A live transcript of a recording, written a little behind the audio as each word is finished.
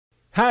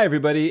Hi,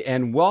 everybody,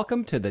 and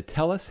welcome to the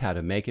Tell Us How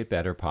to Make It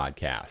Better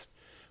podcast.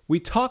 We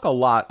talk a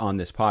lot on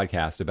this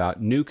podcast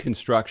about new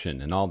construction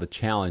and all the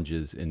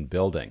challenges in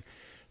building.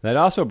 That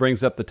also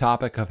brings up the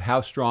topic of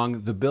how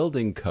strong the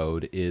building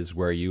code is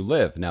where you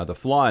live. Now, the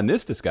flaw in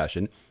this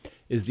discussion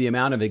is the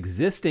amount of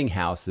existing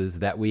houses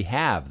that we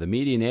have. The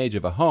median age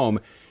of a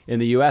home in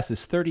the U.S.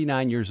 is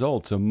 39 years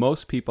old, so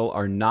most people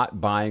are not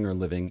buying or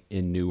living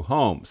in new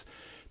homes.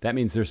 That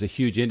means there's a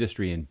huge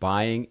industry in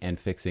buying and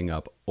fixing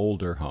up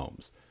older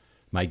homes.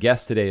 My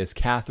guest today is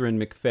Katherine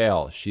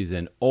MacPhail. She's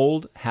an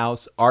old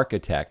house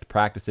architect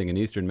practicing in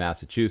eastern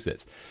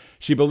Massachusetts.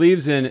 She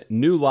believes in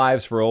new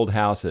lives for old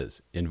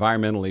houses,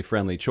 environmentally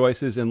friendly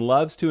choices, and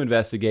loves to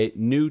investigate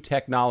new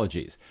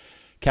technologies.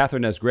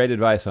 Katherine has great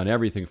advice on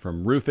everything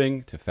from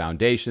roofing to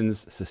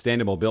foundations,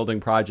 sustainable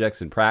building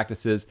projects and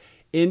practices,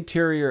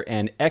 interior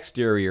and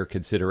exterior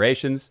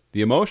considerations,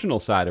 the emotional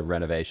side of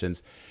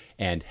renovations,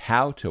 and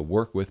how to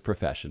work with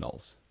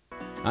professionals.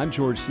 I'm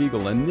George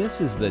Siegal, and this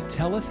is the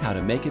Tell Us How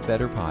to Make It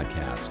Better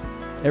podcast.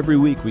 Every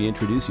week, we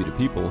introduce you to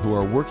people who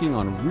are working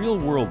on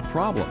real-world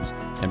problems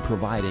and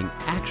providing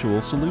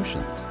actual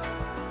solutions.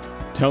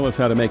 Tell Us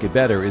How to Make It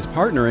Better is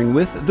partnering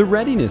with the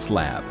Readiness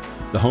Lab,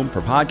 the home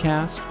for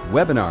podcasts,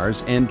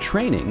 webinars, and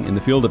training in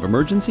the field of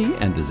emergency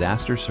and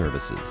disaster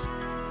services.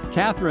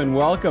 Katherine,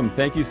 welcome.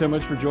 Thank you so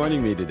much for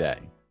joining me today.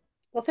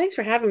 Well, thanks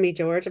for having me,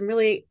 George.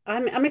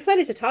 I'm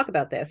excited to talk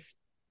about this,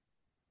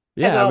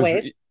 as Yeah,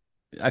 always.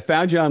 I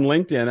found you on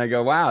LinkedIn. I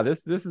go, wow,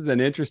 this is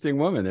an interesting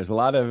woman. There's a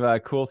lot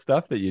of cool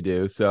stuff that you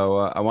do. So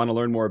I want to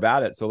learn more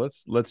about it. So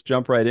let's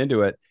jump right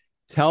into it.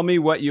 Tell me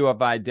what you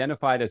have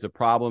identified as a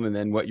problem and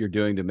then what you're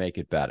doing to make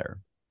it better.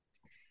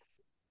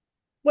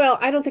 Well,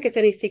 I don't think it's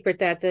any secret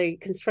that the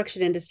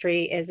construction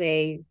industry is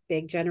a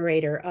big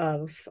generator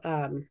of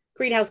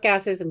greenhouse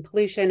gases and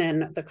pollution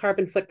and the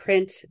carbon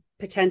footprint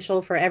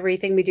potential for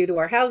everything we do to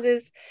our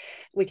houses.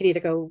 We can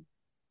either go,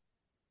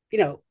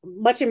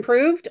 much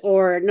improved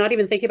or not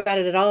even think about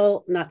it at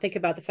all, not think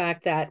about the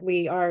fact that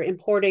we are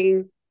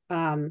importing,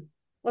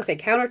 let's say,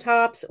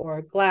 countertops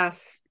or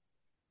glass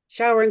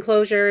shower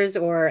enclosures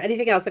or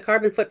anything else, the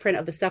carbon footprint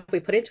of the stuff we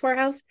put into our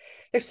house.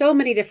 There's so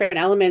many different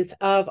elements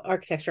of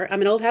architecture. I'm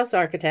an old house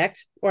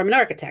architect, or I'm an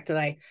architect, and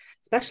I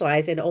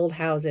specialize in old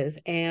houses.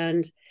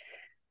 And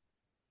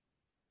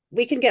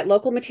we can get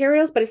local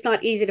materials, but it's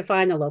not easy to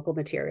find the local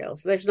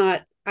materials.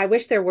 I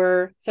wish there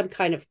were some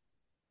kind of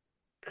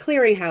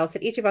clearinghouse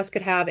that each of us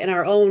could have in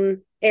our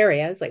own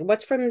areas, like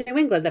what's from New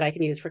England that I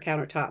can use for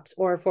countertops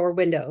or for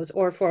windows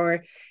or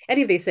for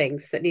any of these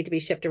things that need to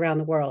be shipped around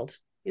the world.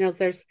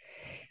 There's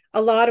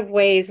a lot of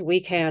ways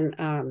we can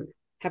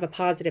have a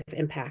positive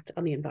impact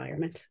on the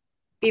environment,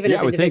 even Yeah,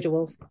 as I would think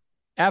individuals.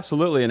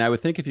 absolutely. And I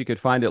would think if you could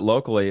find it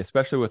locally,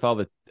 especially with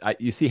all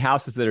you see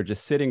houses that are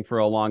just sitting for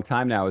a long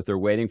time now as they're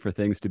waiting for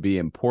things to be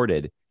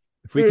imported.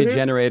 If we could Mm-hmm.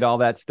 generate all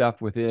that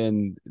stuff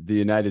within the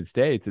United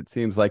States, it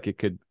seems like it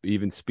could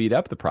even speed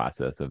up the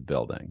process of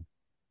building.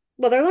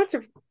 Well, there are lots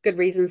of good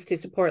reasons to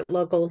support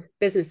local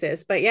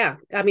businesses, but yeah,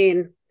 I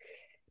mean,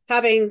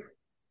 having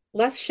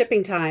less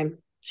shipping time.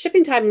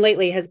 Shipping time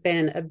lately has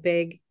been a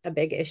big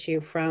issue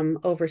from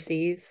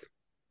overseas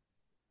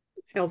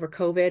over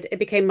COVID. It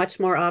became much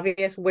more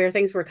obvious where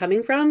things were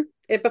coming from.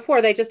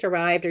 Before they just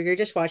arrived, or your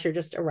dishwasher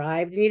just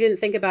arrived, and you didn't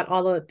think about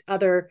all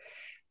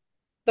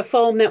the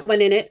foam that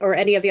went in it, or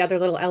any of the other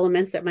little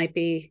elements that might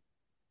be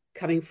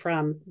coming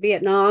from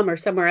Vietnam or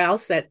somewhere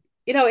else.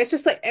 It's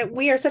just like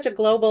we are such a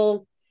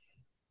global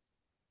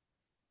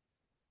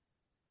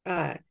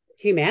uh,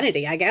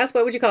 humanity, I guess.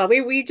 What would you call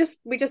it? We just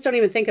don't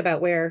even think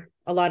about where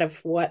a lot of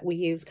what we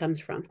use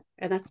comes from,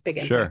 and that's a big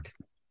Sure. impact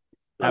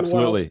on the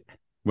world. Absolutely.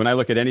 When I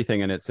look at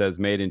anything and it says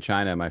made in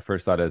China, my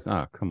first thought is,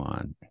 oh, come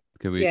on.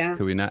 Could we Yeah.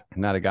 could we not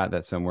have got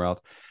that somewhere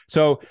else?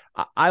 So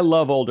I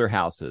love older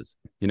houses.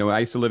 I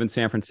used to live in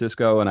San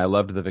Francisco and I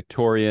loved the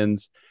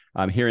Victorians.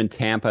 Here in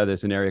Tampa,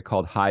 there's an area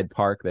called Hyde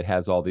Park that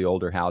has all the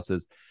older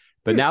houses.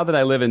 But Hmm. now that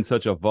I live in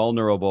such a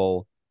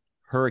vulnerable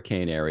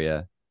hurricane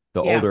area,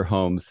 the Yeah. older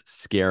homes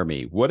scare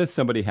me. What does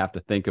somebody have to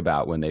think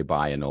about when they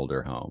buy an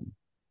older home?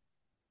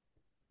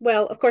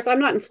 Well, of course, I'm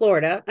not in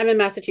Florida. I'm in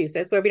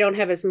Massachusetts, where we don't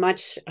have as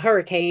much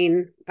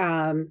hurricane.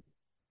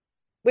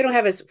 We don't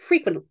have as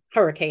frequent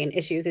hurricane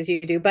issues as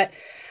you do. But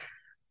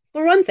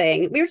for one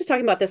thing, we were just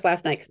talking about this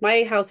last night because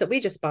my house that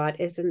we just bought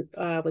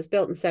was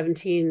built in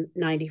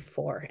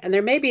 1794, and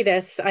there may be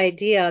this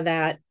idea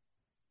that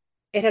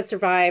it has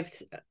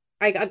survived.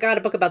 I got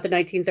a book about the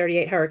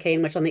 1938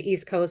 hurricane, which on the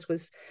East Coast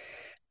was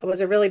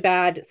a really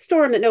bad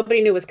storm that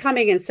nobody knew was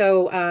coming, and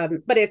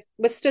so but it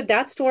withstood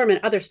that storm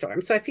and other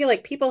storms. So I feel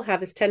like people have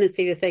this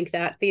tendency to think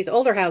that these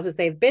older houses,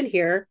 they've been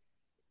here,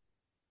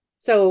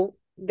 so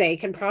they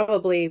can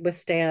probably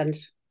withstand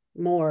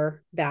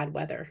more bad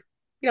weather.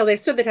 They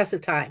stood the test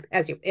of time,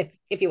 as if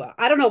you will.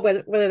 I don't know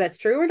whether that's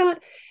true or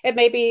not. It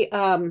may be.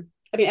 I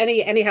mean,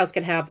 any house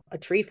can have a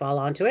tree fall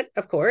onto it,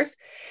 of course,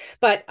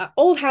 but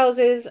old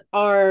houses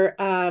are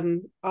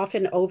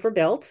often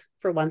overbuilt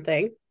for one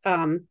thing.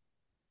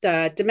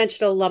 The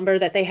dimensional lumber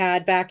that they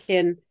had back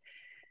in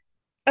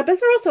But they're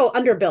also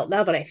underbuilt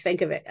now that I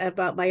think of it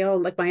about my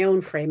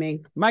own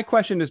framing. My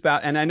question is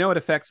about, and I know it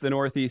affects the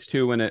Northeast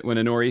too when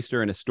a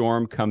nor'easter and a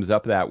storm comes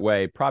up that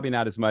way. Probably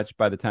not as much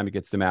by the time it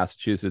gets to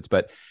Massachusetts,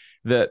 but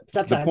the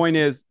Sometimes. point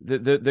is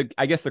the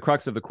I guess the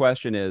crux of the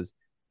question is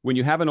when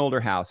you have an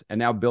older house and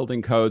now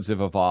building codes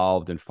have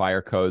evolved and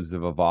fire codes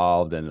have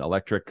evolved and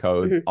electric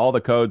codes, Hmm. all the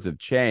codes have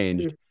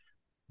changed. Hmm.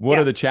 What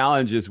are Yeah. the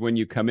challenges when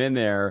you come in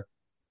there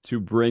to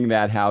bring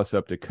that house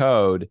up to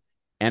code?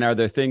 And are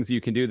there things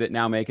you can do that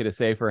now make it a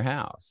safer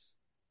house?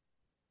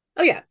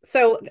 Oh yeah.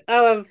 So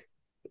the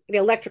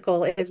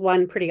electrical is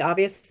one pretty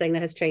obvious thing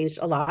that has changed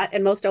a lot,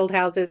 and most old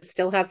houses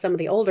still have some of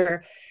the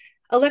older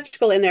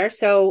electrical in there.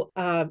 So,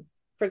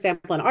 for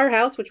example, in our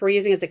house, which we're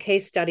using as a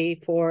case study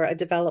for a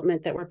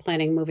development that we're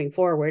planning moving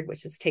forward,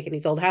 which is taking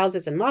these old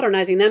houses and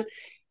modernizing them,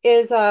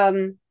 is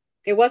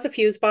it was a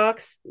fuse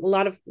box, a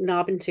lot of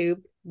knob and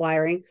tube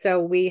wiring.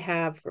 So we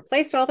have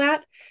replaced all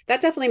that.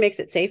 That definitely makes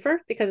it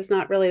safer because it's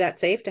not really that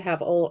safe to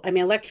have old. I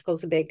mean, electrical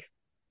is a big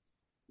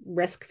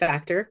risk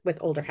factor with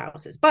older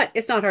houses, but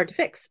it's not hard to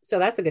fix. So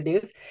that's the good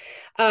news.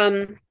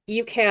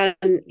 You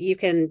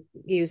can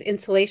use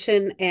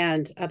insulation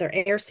and other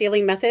air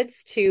sealing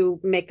methods to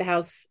make the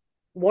house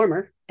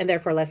warmer and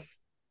therefore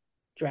less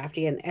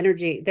drafty and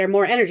energy. They're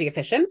more energy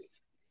efficient.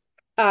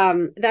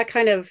 That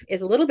kind of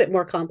is a little bit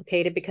more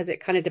complicated because it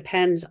kind of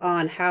depends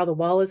on how the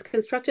wall is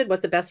constructed.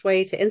 What's the best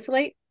way to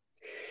insulate?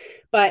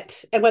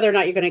 But and whether or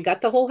not you're going to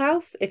gut the whole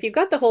house. If you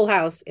gut the whole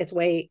house, it's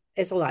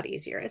a lot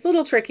easier. It's a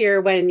little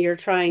trickier when you're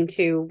trying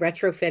to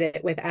retrofit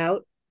it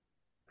without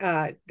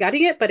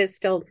gutting it, but it's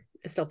still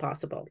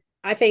possible.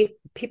 I think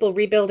people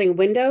rebuilding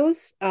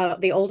windows,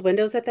 the old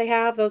windows that they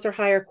have, those are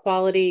higher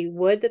quality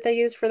wood that they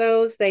use for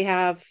those. They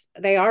are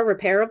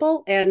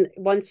repairable, and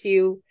once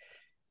you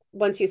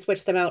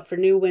switch them out for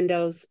new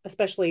windows,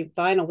 especially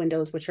vinyl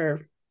windows, which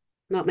are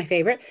not my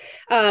favorite,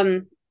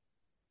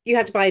 you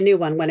have to buy a new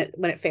one when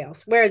it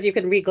fails. Whereas you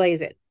can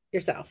reglaze it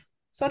yourself.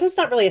 So it's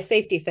not really a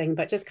safety thing,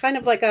 but just kind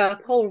of like a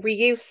whole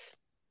reuse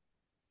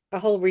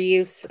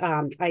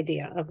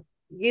idea of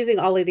using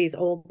all of these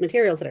old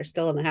materials that are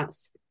still in the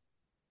house.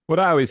 What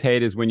I always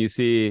hate is when you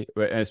see,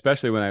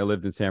 especially when I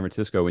lived in San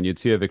Francisco, when you'd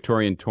see a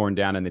Victorian torn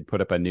down and they'd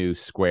put up a new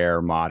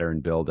square modern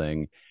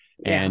building.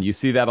 Yeah. And you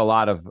see that a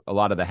lot of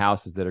the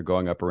houses that are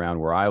going up around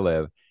where I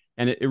live.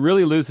 And it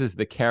really loses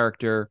the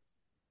character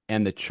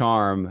and the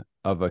charm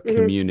of a Mm-hmm.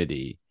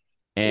 community.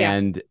 Yeah.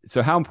 And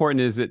so how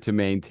important is it to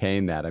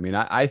maintain that? I mean,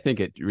 I think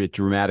it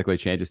dramatically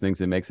changes things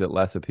and makes it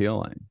less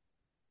appealing.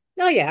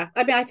 Oh yeah.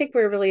 I mean, I think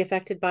we're really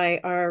affected by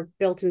our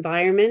built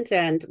environment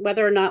and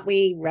whether or not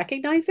we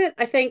recognize it.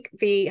 I think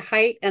the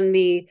height and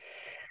the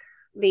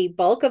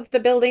bulk of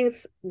the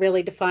buildings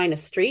really define a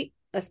street,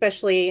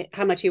 especially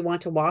how much you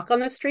want to walk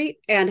on the street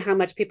and how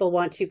much people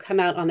want to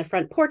come out on the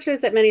front porches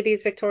that many of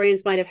these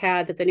Victorians might have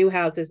had, that the new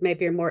houses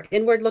maybe are more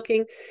inward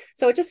looking.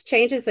 So it just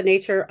changes the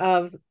nature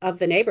of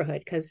the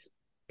neighborhood because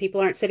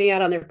people aren't sitting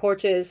out on their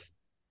porches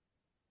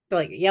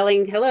like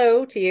yelling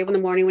hello to you in the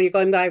morning when you're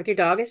going by with your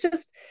dog. It's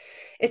just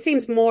it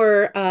seems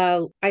more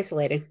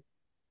isolating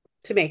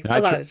to me And a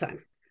lot of the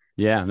time.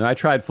 Yeah, no, I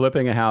tried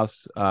flipping a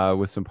house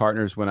with some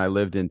partners when I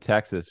lived in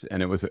Texas,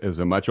 and it was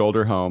a much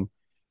older home.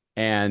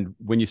 And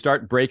when you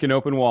start breaking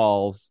open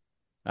walls,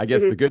 I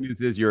guess the Mm-hmm. good news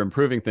is you're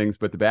improving things,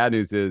 but the bad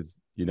news is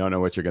you don't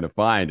know what you're going to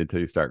find until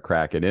you start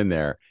cracking in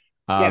there.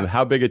 Yeah.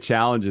 How big a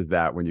challenge is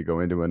that when you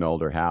go into an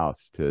older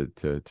house to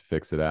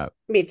fix it up?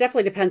 I mean, it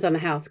definitely depends on the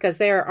house because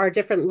there are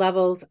different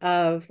levels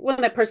of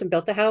when that person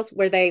built the house,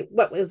 where they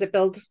what was it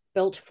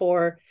built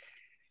for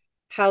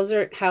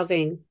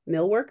housing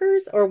mill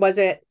workers, or was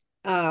it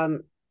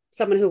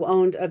someone who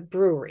owned a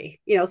brewery?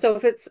 You know, so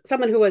if it's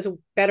someone who was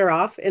better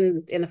off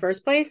in the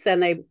first place, then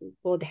they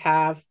would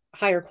have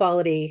higher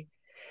quality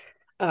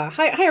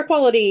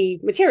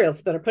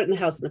materials that are put in the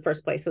house in the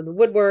first place. So the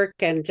woodwork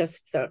and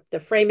just the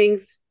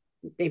framings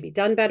maybe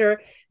done better.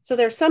 So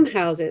there's some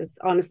houses,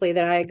 honestly,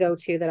 that I go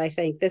to that I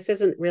think this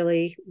isn't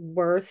really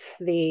worth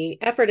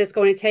the effort it's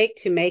going to take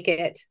to make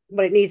it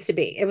what it needs to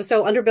be. It was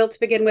so underbuilt to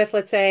begin with,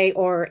 let's say,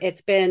 or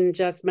it's been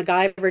just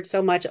MacGyvered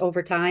so much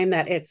over time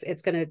that it's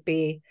going to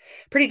be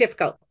pretty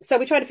difficult. So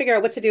we try to figure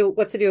out what to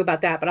do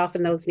about that. But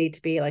often those need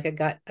to be like a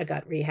gut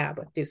rehab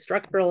with new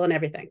structural and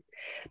everything.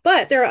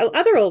 But there are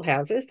other old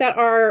houses that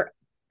are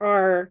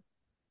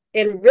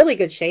in really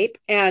good shape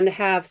and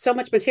have so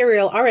much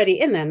material already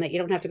in them that you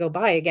don't have to go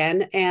buy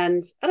again.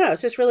 And I don't know,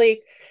 it's just really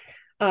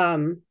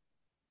um,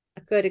 a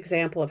good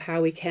example of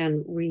how we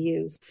can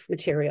reuse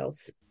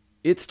materials.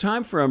 It's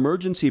time for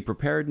emergency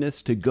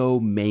preparedness to go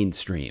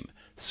mainstream.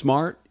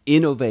 Smart,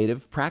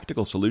 innovative,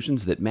 practical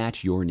solutions that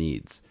match your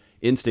needs.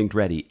 Instinct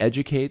Ready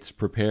educates,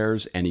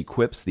 prepares, and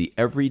equips the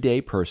everyday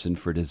person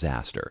for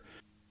disaster.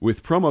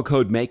 With promo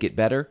code Make It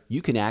Better,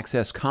 you can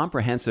access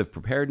comprehensive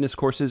preparedness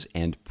courses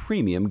and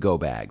premium go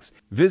bags.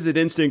 Visit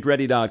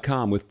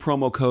InstinctReady.com with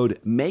promo code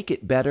Make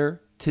It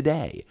Better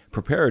today.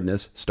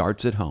 Preparedness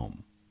starts at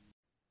home.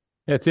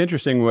 Yeah, it's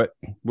interesting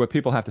what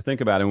people have to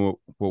think about and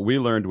what we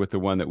learned with the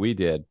one that we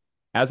did.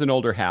 As an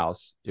older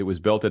house, it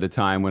was built at a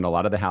time when a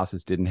lot of the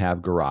houses didn't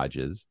have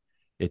garages.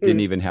 It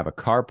didn't even have a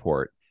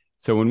carport.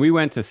 So when we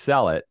went to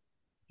sell it,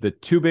 the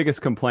two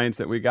biggest complaints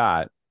that we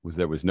got was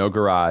there was no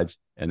garage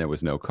and there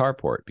was no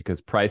carport,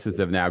 because prices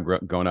have now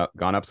gone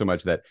up so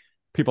much that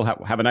people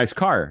have a nice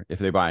car if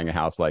they're buying a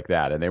house like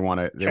that, and they want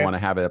to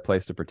have a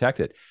place to protect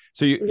it.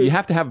 So you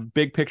have to have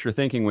big picture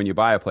thinking when you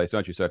buy a place,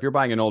 don't you? So if you're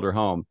buying an older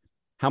home,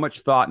 how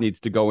much thought needs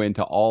to go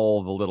into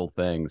all the little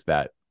things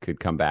that could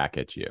come back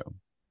at you?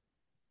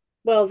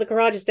 Well, the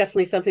garage is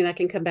definitely something that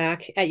can come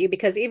back at you,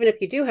 because even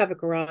if you do have a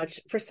garage,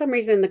 for some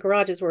reason the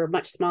garages were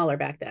much smaller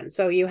back then.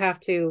 So you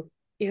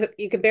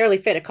could barely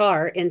fit a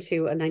car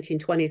into a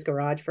 1920s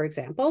garage, for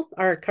example,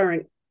 our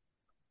current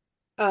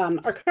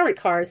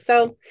cars.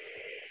 So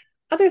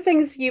other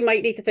things you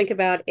might need to think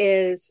about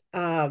is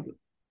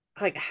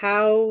like,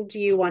 how do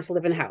you want to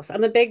live in the house?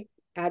 I'm a big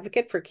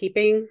advocate for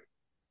keeping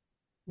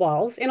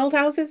walls in old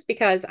houses,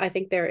 because I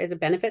think there is a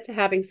benefit to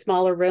having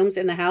smaller rooms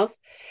in the house.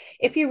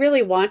 If you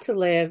really want to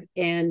live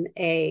in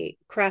a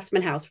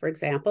craftsman house, for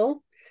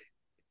example,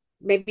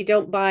 maybe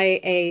don't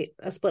buy a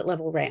split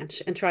level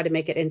ranch and try to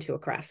make it into a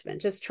craftsman.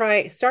 Just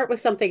start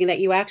with something that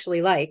you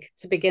actually like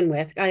to begin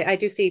with. I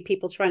do see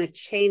people trying to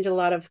change a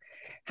lot of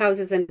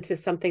houses into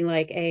something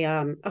like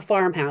a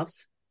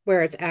farmhouse,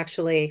 where it's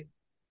actually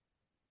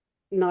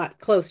not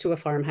close to a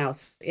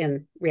farmhouse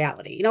in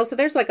reality. So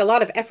there's like a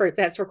lot of effort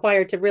that's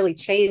required to really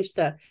change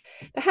the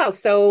house.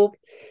 So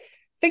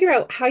figure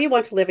out how you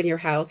want to live in your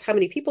house, how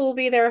many people will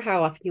be there,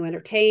 how often you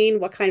entertain,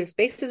 what kind of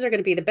spaces are going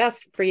to be the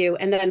best for you,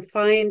 and then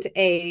find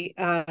the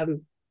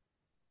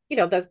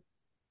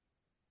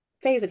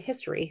phase in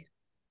history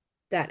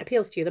that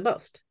appeals to you the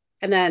most,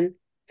 and then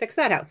fix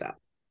that house up.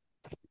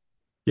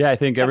 Yeah, I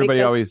think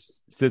everybody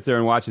always sits there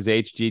and watches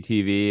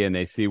HGTV, and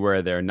they see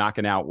where they're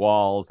knocking out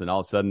walls, and all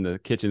of a sudden the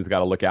kitchen's got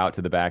to look out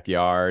to the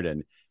backyard.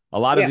 And a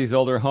lot of these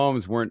older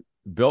homes weren't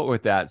built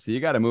with that. So you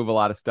got to move a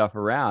lot of stuff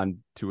around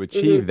to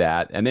achieve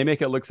that. And they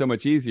make it look so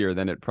much easier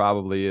than it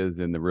probably is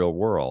in the real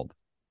world.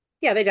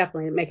 Yeah, they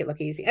definitely make it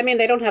look easy. I mean,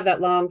 they don't have that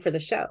long for the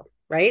show,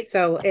 right?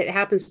 So it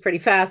happens pretty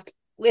fast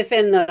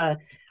within the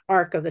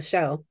arc of the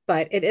show,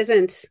 but it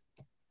isn't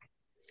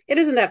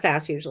that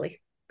fast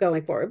usually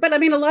going forward. But I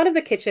mean, a lot of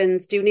the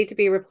kitchens do need to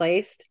be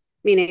replaced,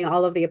 meaning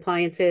all of the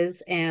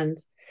appliances. And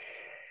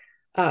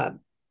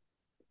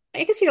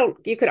I guess you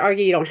could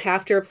argue you don't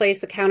have to replace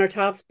the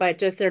countertops, but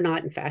just they're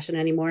not in fashion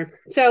anymore.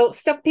 So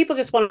people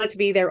just want it to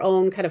be their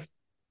own kind of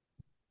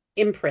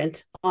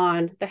imprint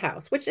on the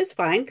house, which is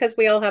fine, because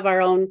we all have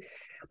our own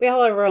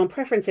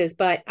preferences.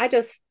 But I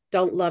just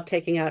don't love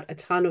taking out a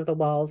ton of the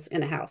walls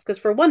in a house, because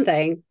for one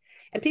thing,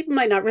 and people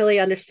might not really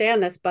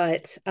understand this,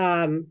 but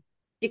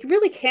you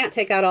really can't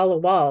take out all the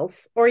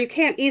walls, or you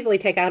can't easily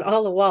take out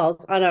all the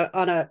walls on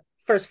a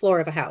first floor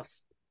of a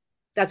house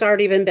that's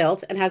already been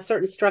built and has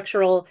certain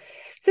structural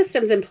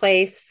systems in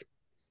place.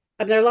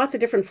 I mean, there are lots of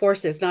different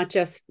forces,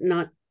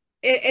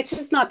 it's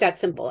just not that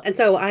simple. And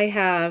so I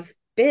have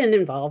been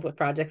involved with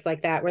projects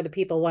like that where the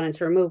people wanted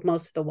to remove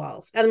most of the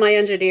walls. And my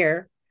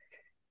engineer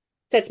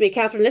said to me,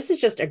 Katherine, this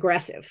is just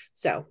aggressive.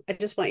 So I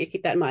just want you to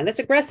keep that in mind. It's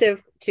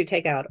aggressive to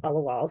take out all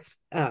the walls,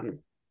 and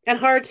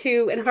hard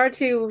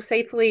to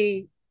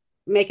safely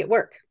make it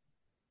work,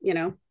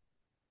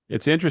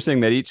 It's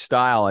interesting that each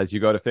style, as you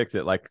go to fix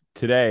it, like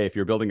today, if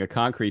you're building a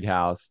concrete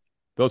house,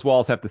 those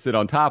walls have to sit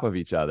on top of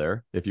each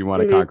other if you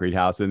want a concrete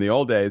house. In the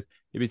old days,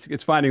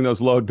 it's finding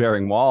those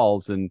load-bearing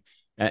walls and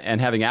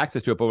having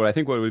access to it. But what I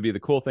think what would be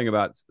the cool thing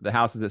about the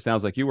houses it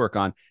sounds like you work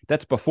on,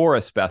 that's before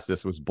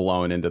asbestos was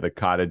blown into the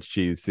cottage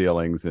cheese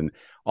ceilings and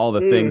all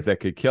the things that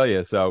could kill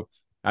you. So,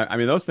 I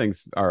mean, those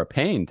things are a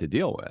pain to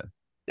deal with.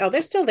 Oh,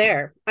 they're still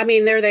there. I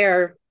mean, they're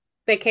there.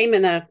 They came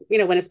in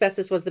when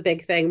asbestos was the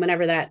big thing,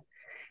 whenever that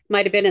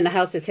might have been in the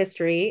house's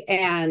history.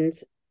 And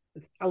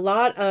a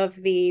lot of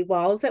the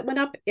walls that went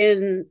up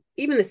in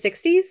even the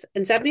 60s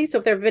and 70s. So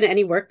if there have been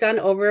any work done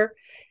over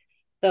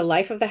the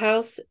life of the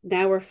house,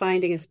 now we're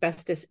finding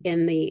asbestos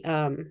in the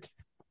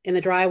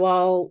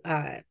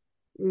drywall,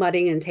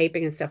 mudding and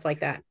taping and stuff like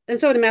that. And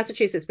so in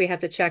Massachusetts, we have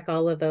to check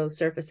all of those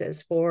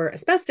surfaces for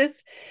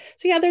asbestos.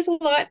 So yeah, there's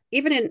a lot.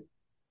 Even in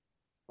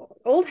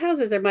old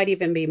houses, there might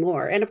even be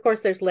more. And of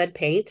course, there's lead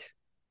paint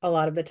a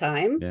lot of the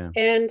time. Yeah.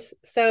 And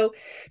so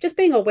just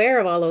being aware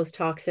of all those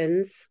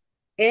toxins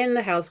in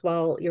the house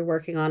while you're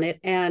working on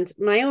it. And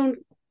my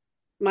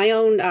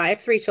own I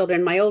have 3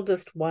 children. My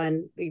oldest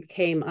one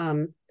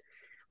became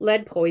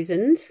lead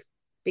poisoned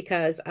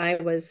because I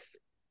was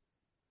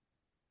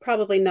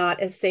probably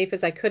not as safe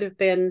as I could have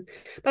been.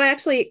 But I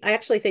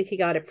actually think he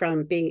got it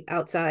from being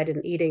outside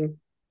and eating,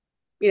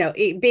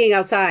 being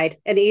outside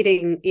and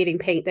eating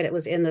paint that it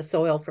was in the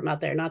soil from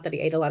out there. Not that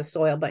he ate a lot of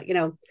soil, but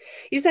you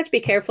just have to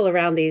be careful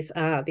around these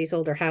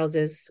older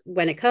houses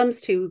when it comes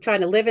to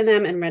trying to live in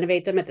them and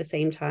renovate them at the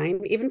same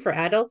time. Even for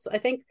adults, I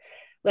think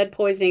lead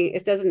poisoning,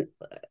 it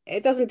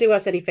doesn't do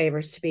us any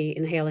favors to be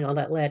inhaling all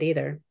that lead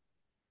either.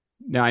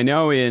 Now, I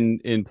know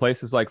in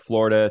places like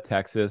Florida,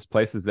 Texas,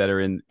 places that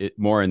are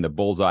more in the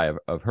bullseye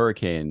of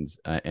hurricanes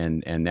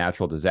and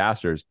natural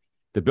disasters,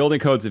 the building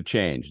codes have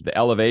changed. The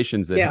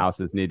elevations that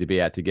houses need to be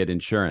at to get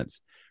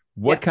insurance.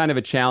 What Yeah. kind of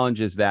a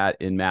challenge is that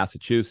in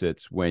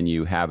Massachusetts when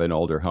you have an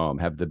older home?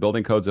 Have the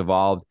building codes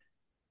evolved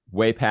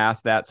way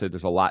past that? So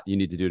there's a lot you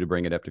need to do to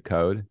bring it up to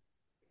code?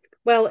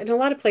 Well, in a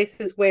lot of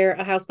places where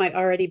a house might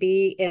already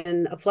be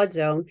in a flood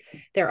zone,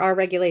 there are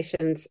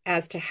regulations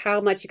as to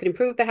how much you can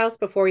improve the house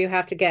before you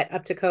have to get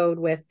up to code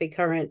with the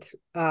current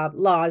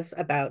laws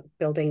about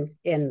building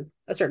in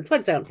a certain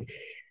flood zone.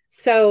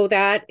 So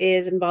that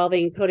is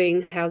involving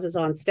putting houses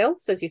on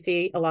stilts, as you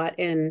see a lot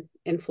in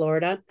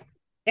Florida.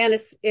 And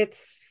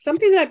it's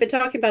something that I've been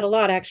talking about a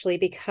lot, actually,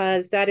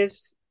 because that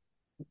is,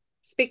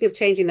 speaking of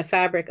changing the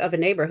fabric of a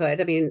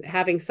neighborhood. I mean,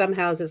 having some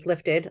houses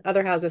lifted,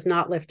 other houses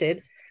not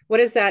lifted. What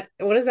is that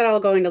all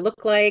going to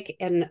look like?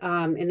 And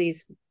in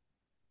these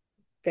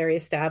very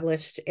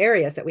established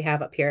areas that we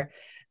have up here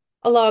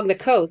along the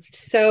coast.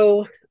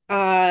 So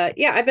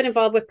yeah, I've been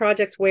involved with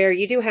projects where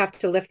you do have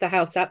to lift the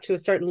house up to a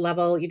certain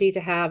level. You need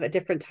to have a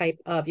different type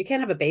of, you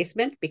can't have a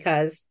basement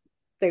because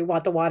they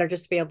want the water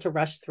just to be able to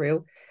rush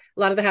through. A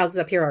lot of the houses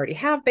up here already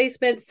have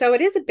basements. So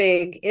it is a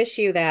big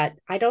issue that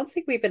I don't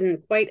think we've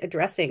been quite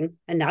addressing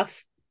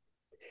enough.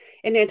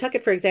 In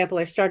Nantucket, for example,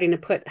 are starting to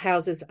put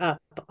houses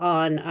up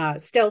on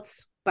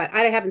stilts, but I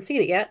haven't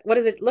seen it yet. What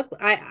does it look?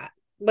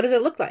 What does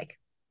it look like?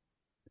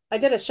 I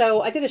did a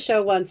show. I did a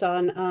show once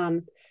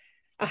on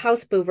a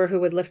house mover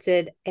who had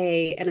lifted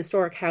an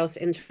historic house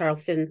in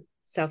Charleston,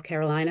 South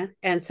Carolina,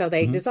 and so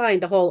they Mhm.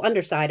 designed the whole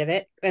underside of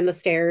it and the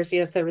stairs.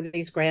 So there were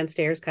these grand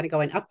stairs kind of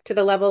going up to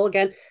the level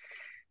again.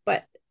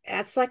 But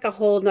that's like a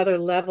whole nother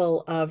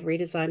level of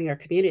redesigning our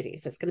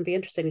communities. It's going to be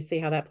interesting to see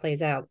how that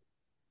plays out.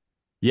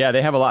 Yeah,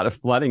 they have a lot of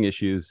flooding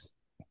issues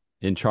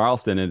in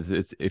Charleston. And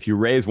if you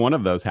raise one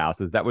of those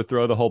houses, that would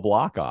throw the whole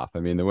block off.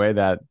 I mean, the way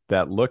that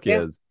look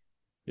Yeah. is,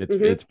 it's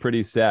Mm-hmm.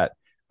 pretty set.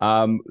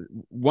 Um,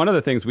 One of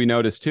the things we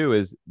noticed too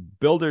is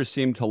builders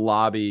seem to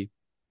lobby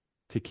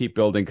to keep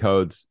building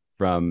codes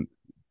from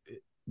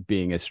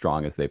being as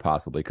strong as they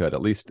possibly could,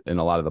 at least in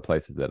a lot of the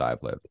places that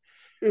I've lived.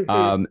 Mm-hmm.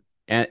 Um,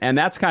 and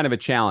that's kind of a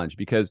challenge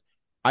because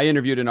I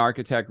interviewed an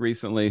architect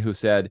recently who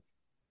said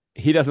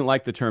he doesn't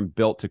like the term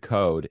built to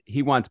code.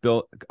 He wants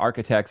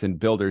architects and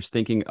builders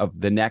thinking of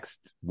the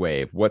next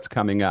wave, what's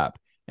coming up,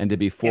 and to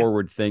be Yeah.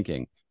 forward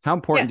thinking. How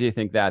important do you Yes.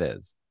 think that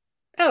is?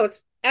 Oh, it's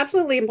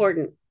absolutely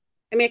important.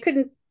 I mean,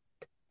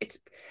 it's,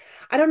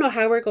 I don't know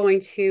how we're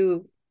going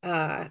to,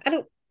 I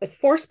don't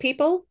force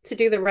people to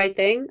do the right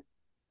thing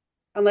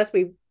unless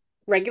we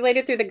regulate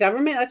it through the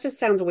government. That just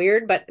sounds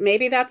weird, but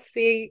maybe that's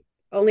the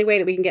only way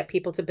that we can get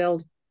people to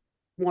build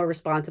more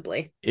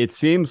responsibly. It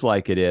seems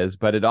like it is,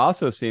 but it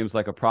also seems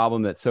like a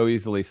problem that's so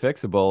easily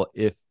fixable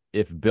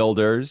if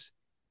builders,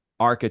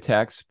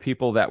 architects,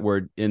 people that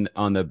were in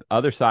on the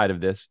other side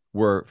of this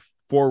were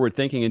forward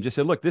thinking and just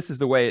said, look, this is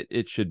the way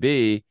it should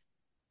be,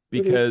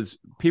 Mm-hmm. because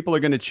people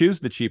are going to choose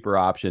the cheaper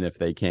option if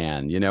they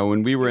can. You know,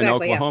 when we were in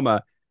Exactly. Yeah.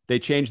 Oklahoma, they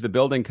changed the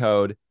building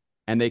code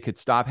and they could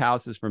stop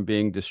houses from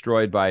being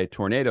destroyed by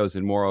tornadoes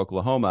in Moore,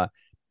 Oklahoma.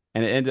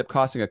 And it ended up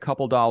costing a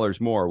couple dollars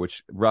more,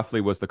 which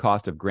roughly was the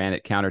cost of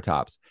granite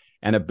countertops.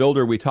 And a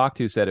builder we talked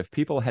to said if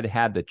people had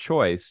had the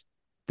choice,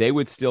 they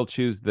would still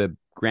choose the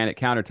granite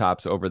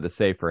countertops over the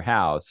safer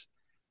house.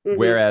 Mm-hmm.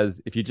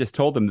 Whereas if you just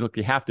told them, look,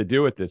 you have to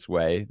do it this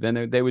way,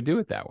 then they would do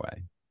it that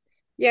way.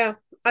 Yeah.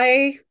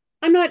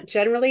 I'm not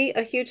generally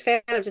a huge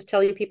fan of just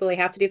telling people they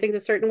have to do things a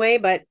certain way,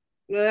 but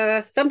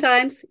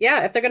sometimes,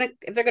 yeah, if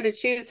they're gonna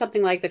choose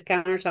something like the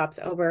countertops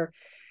over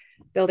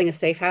building a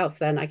safe house,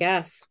 then I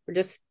guess we're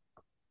just,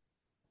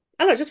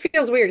 I don't know, it just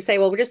feels weird to say,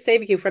 well, we're just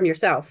saving you from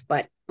yourself.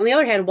 But on the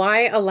other hand,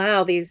 why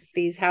allow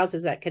these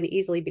houses that can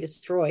easily be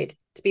destroyed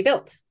to be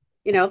built?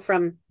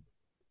 From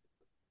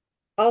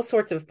all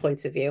sorts of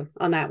points of view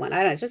on that one. I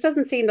don't know. It just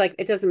doesn't seem like,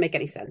 it doesn't make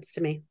any sense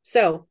to me.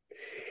 So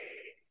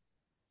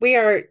we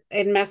are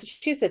in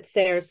Massachusetts.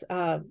 There's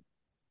at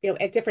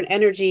different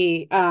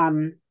energy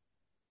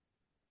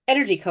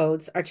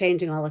codes are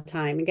changing all the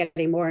time and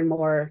getting more and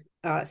more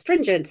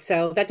stringent.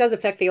 So that does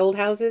affect the old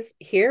houses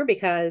here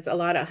because a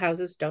lot of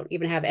houses don't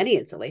even have any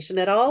insulation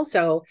at all.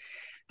 So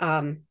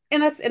and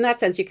that's, in that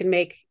sense, you can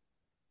make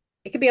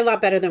it could be a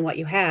lot better than what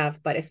you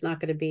have, but it's not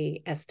going to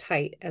be as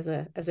tight as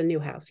a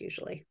new house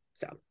usually.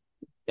 So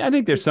Yeah, I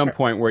think there's it's some ter-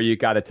 point where you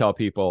got to tell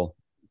people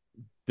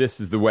this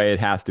is the way it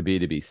has to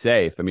be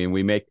safe. I mean,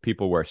 we make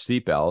people wear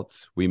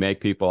seatbelts. We make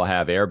people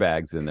have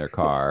airbags in their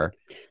car.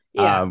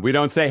 yeah. We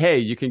don't say, hey,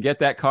 you can get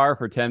that car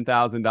for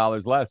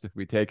 $10,000 less if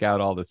we take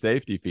out all the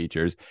safety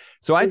features.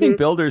 So I think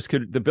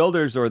Mm-hmm. the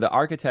builders or the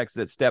architects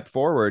that step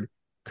forward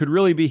could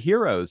really be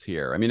heroes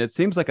here. I mean, it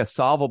seems like a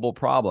solvable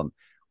problem.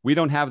 We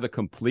don't have the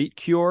complete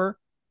cure,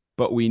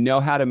 but we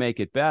know how to make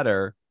it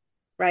better.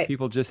 Right.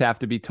 People just have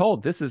to be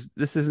told this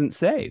isn't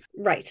safe.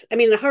 Right. I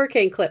mean, the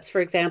hurricane clips,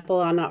 for example,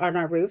 on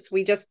our roofs,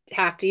 we just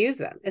have to use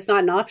them. It's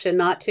not an option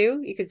not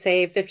to. You could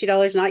save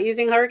 $50 not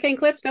using hurricane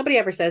clips. Nobody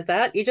ever says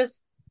that. You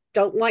just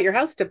don't want the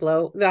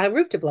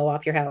roof to blow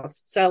off your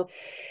house. So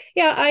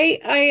yeah,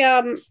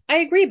 I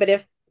agree. But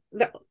if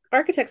the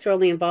architects are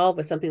only involved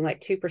with something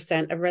like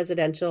 2% of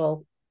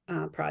residential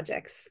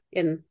projects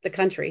in the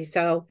country,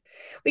 so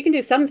we can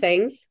do some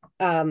things.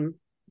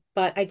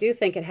 but I do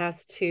think it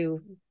has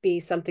to be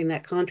something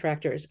that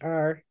contractors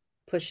are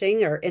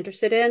pushing or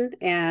interested in.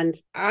 And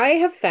I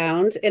have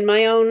found in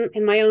my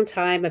own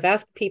time, I've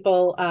asked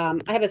people. I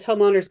have this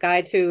homeowner's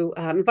guide to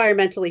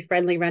environmentally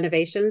friendly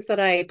renovations that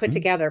I put Mhm.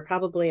 together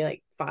probably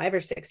like 5 or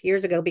 6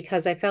 years ago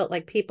because I felt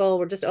like people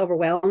were just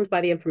overwhelmed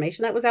by the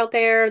information that was out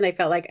there, and they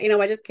felt like,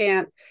 I just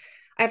can't.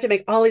 I have to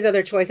make all these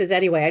other choices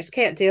anyway. I just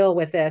can't deal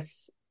with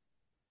this.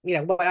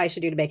 What I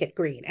should do to make it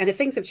green. And if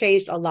things have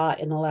changed a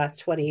lot in the last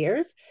 20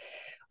 years,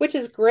 which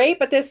is great.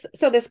 But this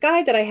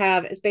guide that I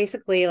have is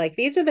basically like,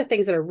 these are the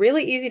things that are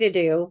really easy to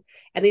do.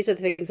 And these are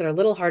the things that are a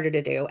little harder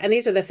to do. And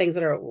these are the things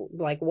that are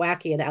like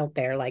wacky and out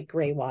there, like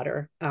gray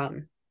water,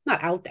 not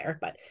out there,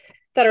 but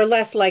that are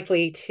less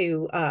likely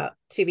to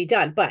be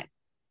done. But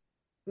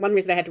one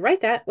reason I had to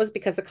write that was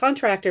because the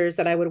contractors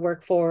that I would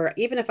work for,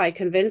 even if I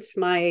convinced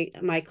my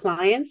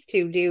clients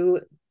to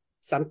do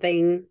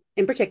something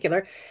in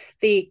particular,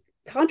 the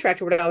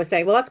contractor would always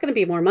say, well, that's going to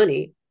be more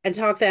money, and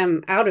talk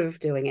them out of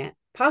doing it,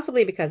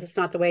 possibly because it's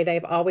not the way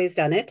they've always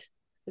done it.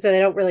 So they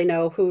don't really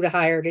know who to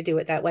hire to do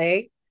it that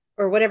way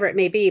or whatever it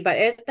may be.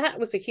 But that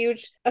was a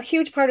huge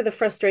part of the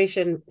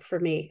frustration for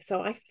me.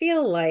 So I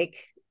feel like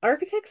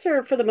architects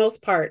are, for the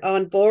most part,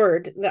 on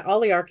board. That all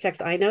the architects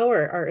I know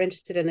are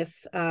interested in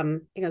this, the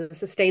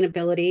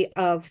sustainability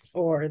of,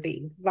 or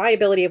the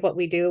viability of what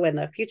we do and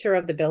the future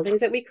of the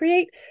buildings that we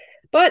create.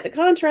 But the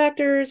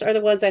contractors are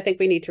the ones I think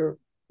we need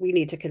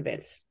to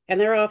convince, and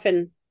they're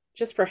often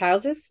just for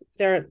houses.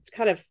 It's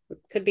kind of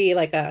could be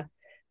like a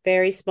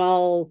very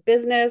small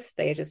business.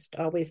 They just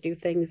always do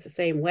things the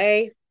same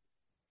way.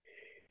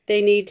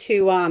 They need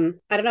to, I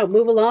don't know,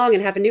 move along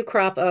and have a new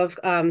crop of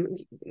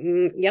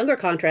younger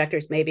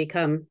contractors maybe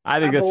come I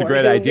think that's a aboard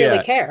great who really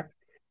idea. care.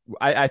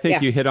 I think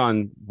Yeah. you hit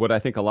on what I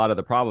think a lot of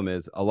the problem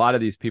is. A lot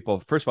of these people,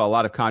 first of all, a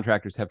lot of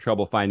contractors have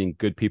trouble finding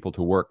good people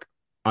to work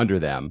under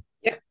them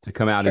Yeah. to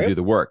come out and True. do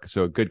the work.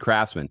 So, good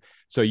craftsmen.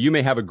 So, you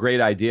may have a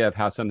great idea of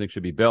how something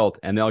should be built,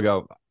 and they'll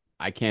go,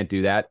 I can't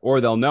do that. Or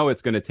they'll know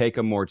it's going to take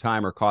them more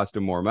time or cost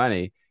them more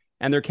money.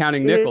 And they're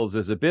counting Mm-hmm. nickels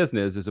as a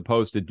business as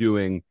opposed to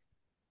doing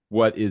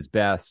what is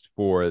best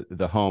for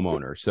the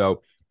homeowner.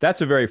 So that's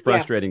a very Yeah.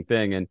 frustrating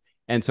thing.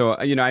 And so,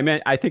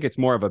 I think it's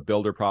more of a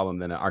builder problem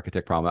than an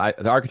architect problem.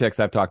 The architects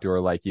I've talked to are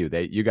like you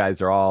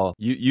guys are all,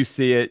 you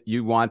see it,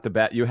 you want the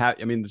best,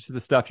 this is the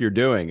stuff you're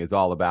doing is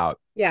all about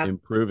Yeah.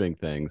 improving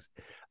things.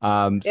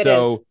 It is.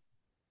 So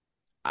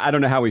I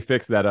don't know how we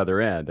fix that other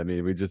end. I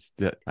mean, we just,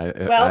 Well, I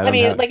I don't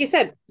mean, have. like you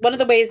said, one of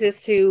the ways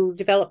is to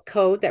develop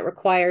code that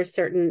requires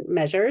certain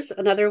measures.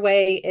 Another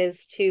way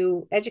is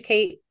to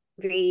educate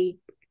the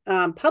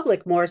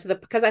public more, so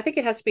that, because I think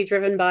it has to be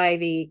driven by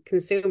the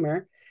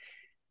consumer,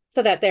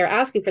 so that they're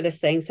asking for this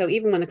thing. So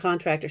even when the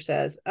contractor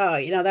says, "Oh,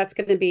 that's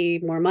going to be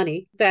more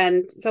money,"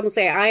 then someone will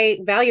say, "I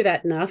value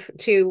that enough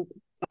to,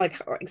 like,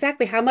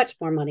 exactly how much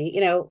more money."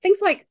 Things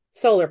like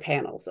solar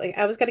panels. Like,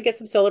 I was going to get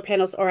some solar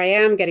panels, or I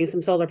am getting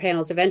some solar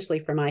panels eventually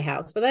for my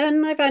house, but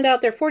then I find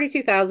out they're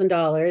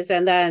 $42,000,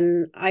 and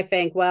then I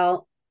think,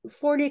 well,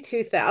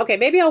 42,000. Okay,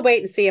 maybe I'll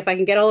wait and see if I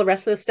can get all the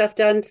rest of the stuff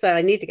done that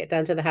I need to get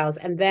done to the house,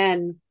 and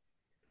then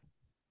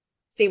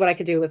see what I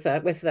could do with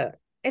the.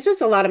 It's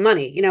just a lot of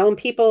money, and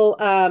people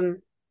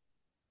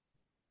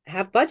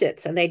have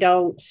budgets, and they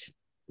don't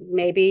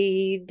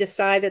maybe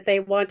decide that they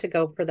want to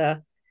go for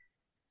the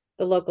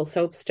local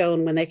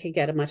soapstone when they could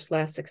get a much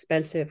less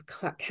expensive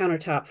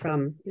countertop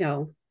from,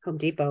 Home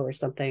Depot or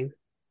something.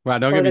 Well,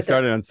 don't get Or me that they're,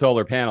 started on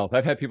solar panels.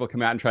 I've had people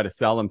come out and try to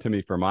sell them to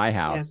me for my yeah,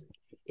 house.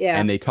 yeah.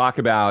 And they talk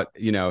about,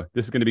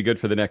 this is going to be good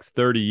for the next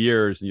 30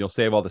 years and you'll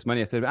save all this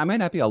money. I said, I might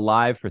not be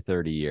alive for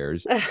 30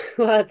 years.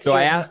 Well, that's So true.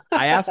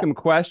 I ask them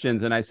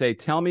questions and I say,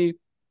 tell me,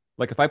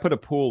 like if I put a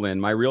pool in,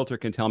 my realtor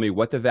can tell me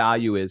what the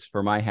value is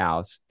for my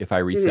house if I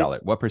resell Hmm.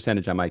 it, what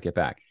percentage I might get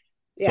back.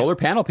 Yeah. Solar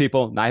panel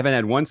people, I haven't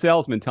had one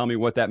salesman tell me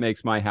what that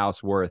makes my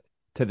house worth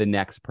to the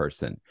next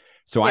person.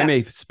 So I Yeah.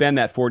 may spend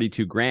that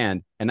 42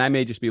 grand and I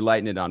may just be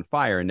lighting it on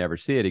fire and never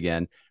see it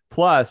again.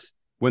 Plus,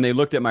 when they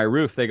looked at my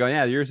roof, they go,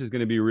 yeah, yours is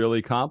going to be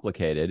really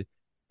complicated.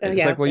 And it's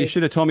Yeah. like, well, you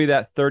should have told me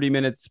that 30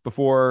 minutes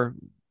before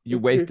you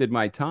Mhm. wasted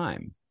my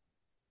time.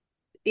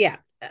 Yeah.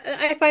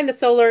 I find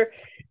the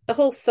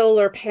whole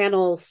solar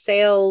panel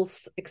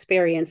sales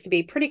experience to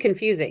be pretty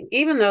confusing,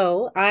 even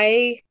though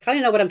I kind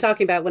of know what I'm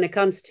talking about when it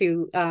comes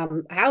to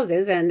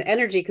houses and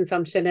energy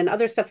consumption and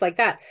other stuff like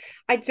that.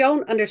 I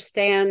don't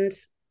understand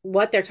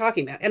what they're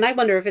talking about. And I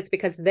wonder if it's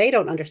because they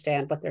don't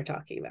understand what they're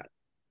talking about,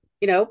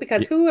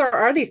 because Yeah. who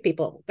are these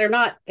people? They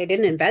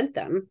didn't invent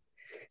them.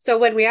 So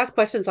when we ask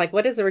questions like,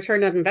 what is the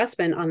return on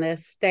investment on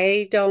this?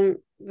 They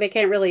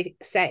can't really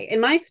say. In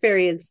my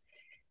experience,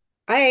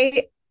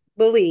 I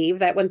believe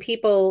that when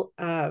people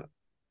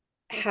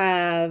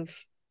have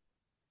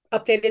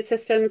updated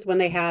systems, when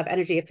they have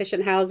energy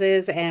efficient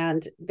houses,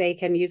 and they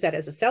can use that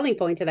as a selling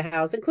point to the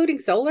house, including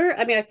solar.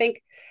 I mean, I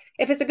think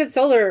if it's a good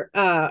solar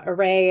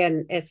array,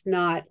 and it's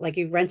not like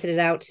you've rented it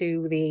out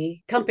to the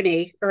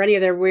company or any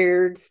of their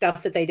weird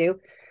stuff that they do,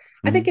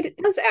 I think Mhm. it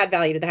does add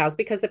value to the house,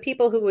 because the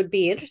people who would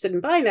be interested in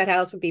buying that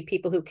house would be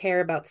people who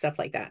care about stuff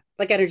like that,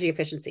 like energy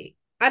efficiency.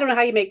 I don't know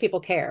how you make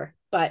people care,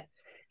 but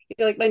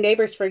like my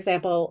neighbors, for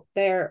example,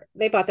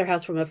 they bought their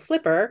house from uh, a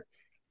flipper.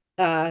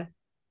 I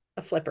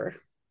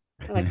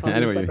like calling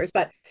them Anyway, flippers,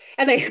 but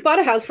and they bought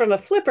a house from a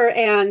flipper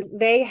and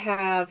they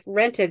have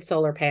rented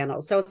solar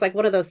panels. So it's like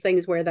one of those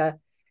things where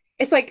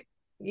it's like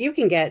you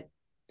can get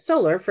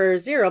solar for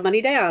zero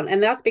money down.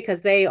 And that's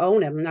because they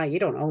own them. Now you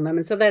don't own them.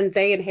 And so then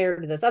they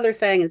inherited this other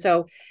thing. And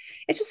so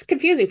it's just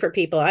confusing for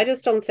people. I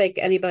just don't think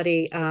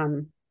anybody,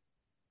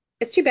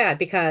 it's too bad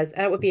because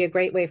that would be a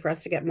great way for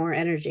us to get more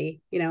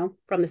energy,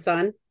 from the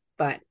sun.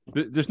 But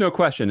there's no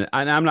question,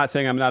 and I'm not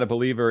saying I'm not a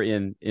believer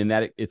in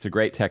that it's a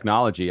great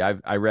technology.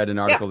 I read an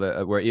yeah,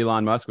 article where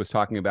Elon Musk was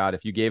talking about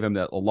if you gave him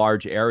a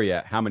large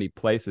area, how many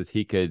places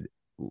he could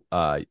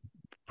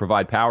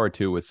provide power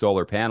to with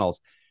solar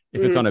panels.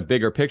 If it's on a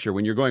bigger picture,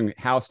 when you're going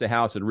house to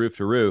house and roof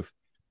to roof,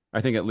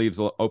 I think it leaves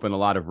open a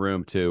lot of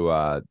room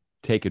to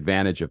take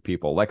advantage of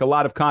people, like a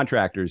lot of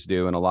contractors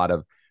do, and a lot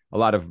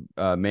of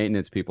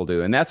maintenance people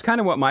do. And that's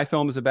kind of what my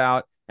film is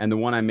about, and the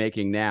one I'm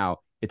making now.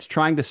 It's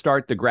trying to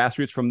start the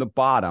grassroots from the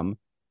bottom.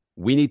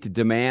 We need to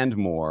demand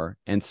more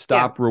and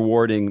stop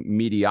rewarding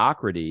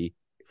mediocrity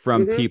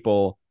from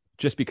people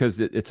just because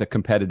it's a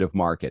competitive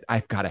market.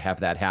 I've got to have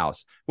that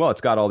house. Well,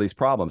 it's got all these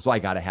problems. Well, I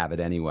got to have it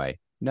anyway.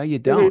 No, you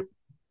don't.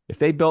 If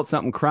they built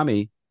something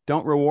crummy,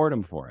 don't reward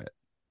them for it.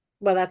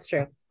 Well, that's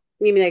true.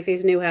 You mean like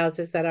these new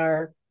houses that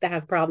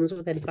have problems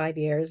within 5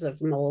 years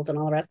of mold and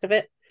all the rest of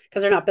it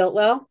because they're not built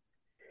well?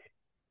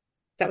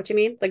 Is that what you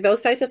mean? Like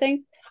those types of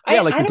things?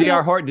 Yeah, like I the don't D.R.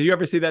 know. Horton. Did you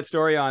ever see that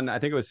story on, I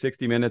think it was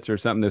 60 Minutes or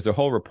something? There's a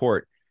whole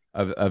report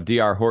of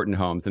D.R. Horton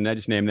homes, and I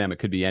just named them. It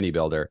could be any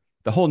builder.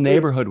 The whole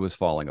neighborhood was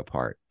falling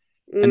apart.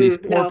 And these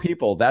poor No.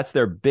 people, that's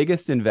their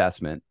biggest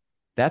investment.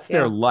 That's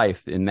their Yeah.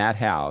 life in that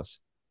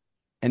house.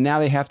 And now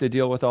they have to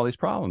deal with all these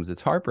problems.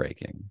 It's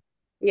heartbreaking.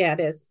 Yeah,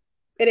 it is.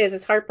 It is.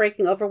 It's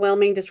heartbreaking,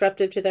 overwhelming,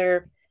 disruptive to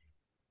their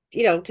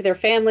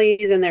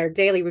families and their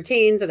daily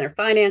routines and their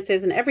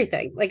finances and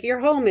everything. Like your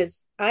home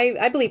is,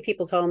 I believe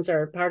people's homes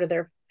are part of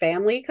their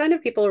family. Kind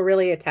of people are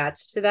really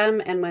attached to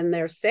them. And when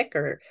they're sick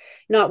or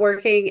not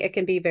working, it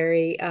can be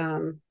very,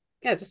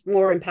 just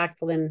more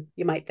impactful than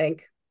you might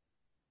think.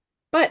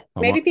 But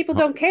maybe people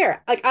don't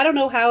care. Like, I don't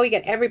know how we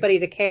get everybody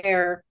to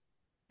care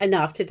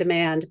enough to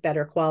demand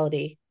better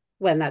quality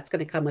when that's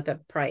going to come with a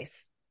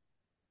price.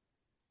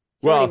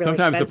 It's already Well, really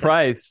sometimes the expensive.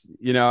 price,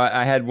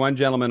 I had one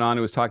gentleman on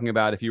who was talking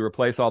about if you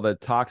replace all the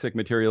toxic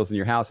materials in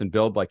your house and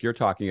build like you're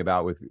talking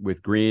about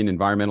with green,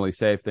 environmentally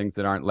safe things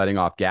that aren't letting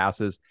off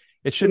gases,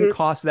 it shouldn't Mm-hmm.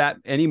 cost that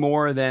any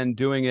more than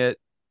doing it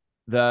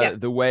Yeah.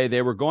 the way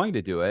they were going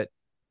to do it.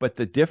 But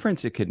the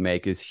difference it could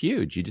make is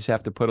huge. You just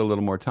have to put a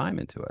little more time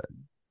into it.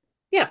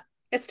 Yeah.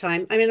 It's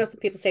time. I mean, I know some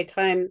people say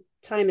time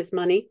is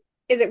money.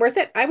 Is it worth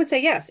it? I would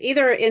say yes,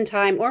 either in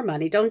time or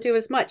money. Don't do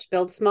as much.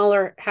 Build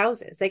smaller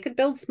houses. They could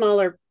build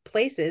smaller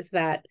places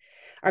that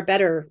are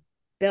better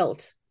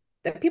built.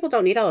 That people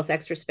don't need all this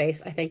extra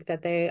space. I think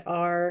that they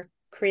are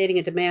creating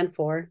a demand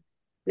for.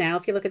 Now,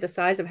 if you look at the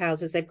size of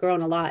houses, they've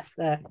grown a lot.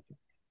 The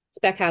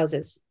spec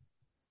houses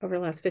over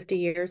the last 50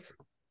 years.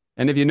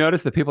 And if you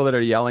notice, the people that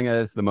are yelling at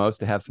us the most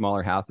to have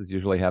smaller houses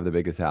usually have the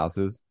biggest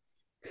houses.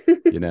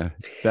 You know, Well,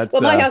 that's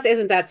my house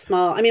isn't that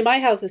small. I mean, my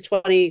house is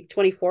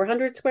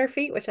 2,400 square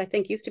feet, which I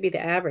think used to be the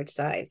average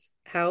size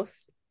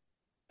house.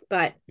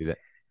 But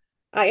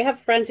I have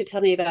friends who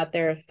tell me about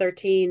their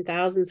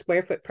 13,000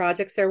 square foot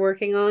projects they're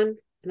working on.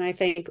 And I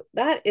think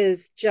that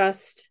is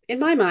just, in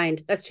my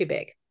mind, that's too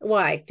big.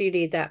 Why do you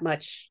need that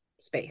much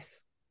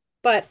space?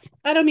 But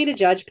I don't mean to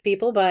judge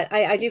people, but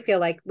I do feel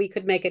like we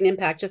could make an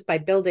impact just by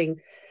building,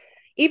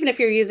 even if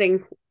you're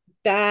using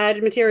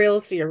bad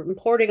materials, so you're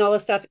importing all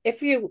this stuff.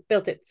 If you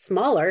built it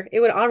smaller, it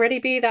would already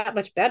be that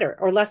much better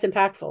or less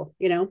impactful.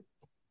 I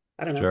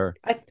don't know. sure.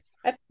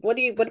 What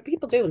do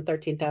people do in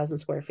 13,000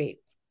 square feet?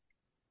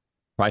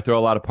 Probably throw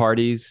a lot of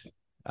parties,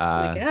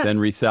 I then guess.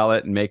 resell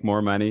it and make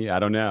more money. I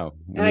don't know.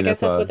 I I mean,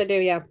 guess that's what they do.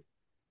 Yeah.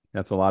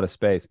 that's a lot of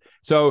space.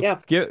 So Yeah.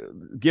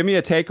 give me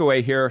a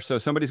takeaway here. So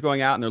somebody's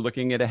going out and they're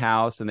looking at a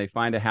house and they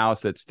find a house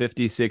that's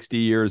 50, 60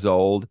 years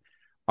old.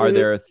 Are Mm-hmm.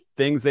 there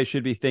things they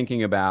should be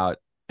thinking about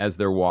as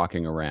they're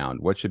walking around?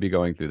 What should be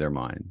going through their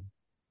mind?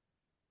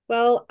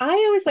 Well, I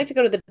always like to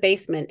go to the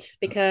basement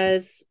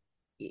because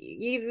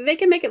they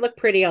can make it look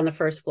pretty on the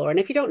first floor. And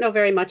if you don't know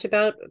very much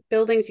about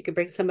buildings, you could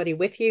bring somebody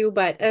with you.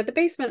 But the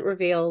basement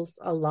reveals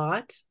a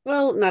lot.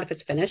 Well, not if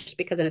it's finished,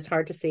 because then it's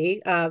hard to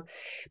see.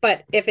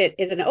 But if it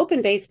is an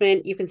open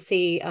basement, you can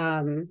see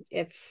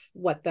if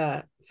what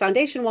the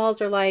foundation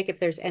walls are like, if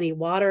there's any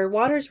water.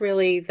 Water's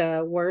really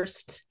the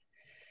worst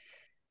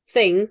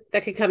thing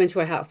that could come into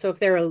a house. So if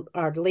there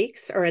are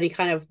leaks or any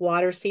kind of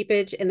water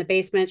seepage in the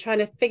basement, trying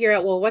to figure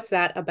out, well, what's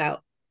that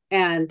about?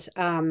 And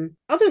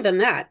other than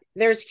that,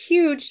 there's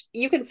huge,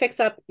 you can fix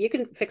up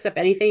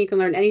anything. You can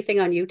learn anything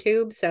on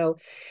YouTube. So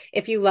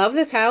if you love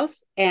this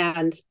house,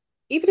 and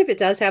even if it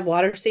does have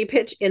water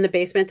seepage in the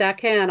basement, that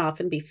can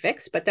often be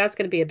fixed, but that's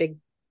going to be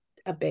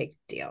a big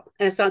deal.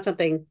 And it's not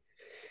something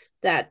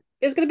that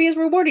is going to be as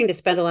rewarding to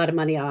spend a lot of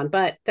money on,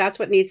 but that's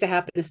what needs to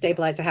happen to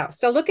stabilize a house.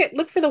 So look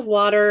for the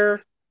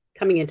water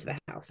coming into the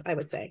house, I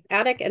would say.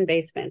 Attic and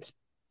basement.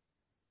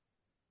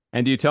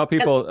 And do you tell And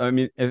people, I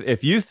mean,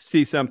 if you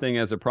see something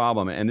as a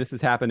problem, and this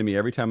has happened to me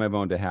every time I've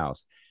owned a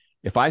house,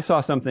 if I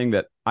saw something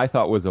that I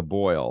thought was a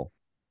boil,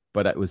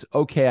 but it was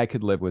okay, I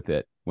could live with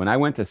it. When I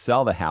went to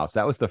sell the house,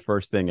 that was the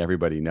first thing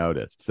everybody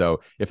noticed.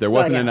 So if there well,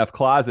 wasn't yeah. enough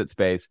closet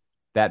space,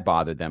 that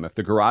bothered them. If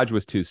the garage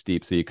was too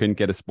steep, so you couldn't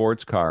get a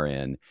sports car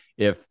in,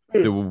 if the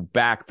Mm.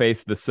 back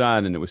faced the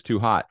sun and it was too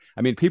hot.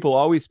 I mean, people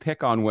always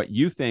pick on what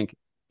you think.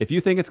 If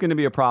you think it's going to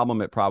be a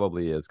problem, it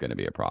probably is going to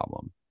be a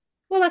problem.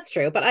 Well, that's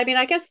true. But I mean,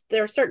 I guess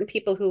there are certain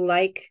people who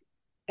like,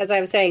 as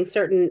I was saying,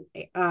 certain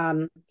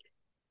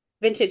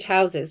vintage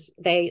houses.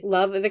 They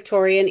love a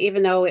Victorian,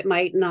 even though it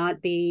might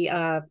not be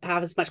have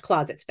as much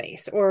closet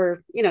space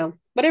or,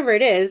 whatever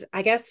it is.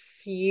 I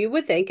guess you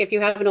would think if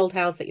you have an old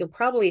house that you'll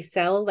probably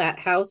sell that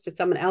house to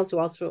someone else who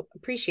also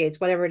appreciates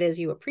whatever it is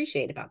you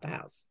appreciate about the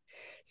house.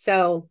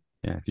 So,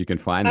 Yeah, if you can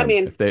find I them,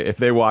 mean, if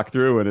they walk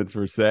through and it's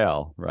for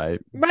sale, right?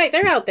 right,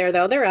 they're out there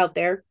though. They're out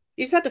there.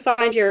 You just have to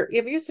find your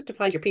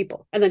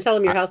people and then tell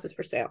them your I, house is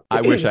for sale.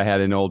 I wish I had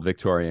an old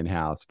Victorian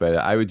house, but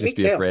I would Me just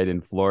be too. afraid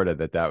in Florida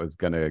that was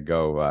going to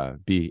go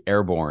be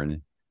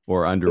airborne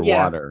or Yeah.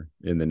 underwater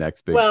in the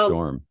next big Well,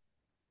 storm.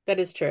 that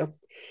is true.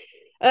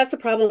 That's a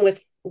problem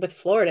with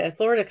Florida.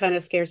 Florida kind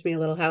of scares me a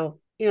little how,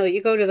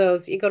 you go to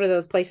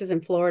those places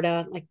in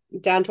Florida, like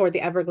down toward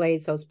the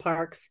Everglades, those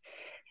parks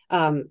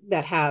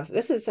that have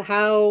this is the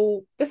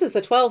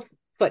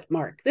 12-foot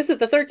mark. This is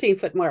the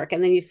 13-foot mark.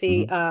 And then you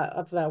see Mhm.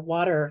 of the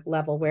water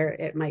level where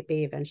it might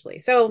be eventually.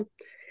 So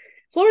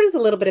Florida's a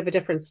little bit of a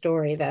different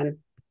story than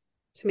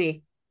to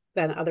me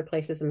than other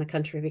places in the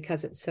country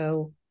because it's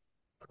so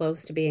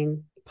close to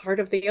being part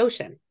of the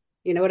ocean.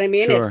 You know what I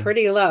mean? It's Sure.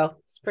 pretty low.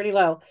 It's pretty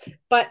low.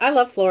 But I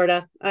love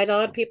Florida. I know a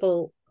lot of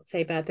people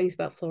say bad things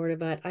about Florida,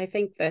 but I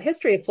think the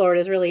history of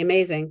Florida is really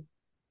amazing.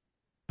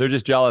 They're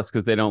just jealous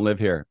because they don't live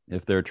here.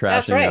 If they're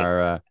That's trashing right.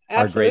 our great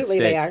Absolutely,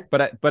 they state, are.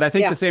 but I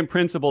think the Yeah. same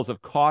principles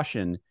of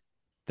caution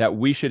that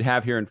we should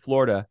have here in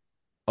Florida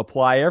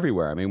apply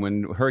everywhere. I mean,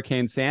 when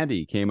Hurricane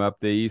Sandy came up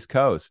the East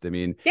Coast, I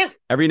mean, Yeah.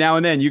 every now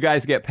and then you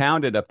guys get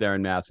pounded up there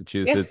in Yeah.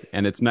 Massachusetts,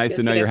 and it's nice to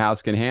Yes, know we your do.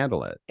 house can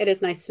handle it. It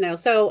is nice to know.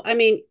 So, I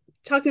mean,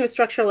 talking to a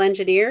structural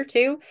engineer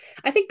too,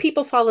 I think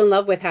people fall in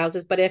love with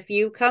houses, but if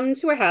you come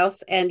to a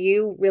house and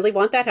you really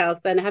want that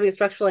house, then having a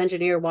structural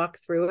engineer walk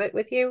through it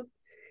with you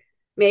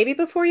maybe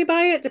before you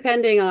buy it,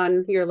 depending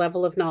on your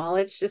level of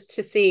knowledge, just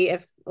to see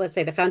if, let's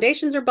say, the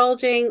foundations are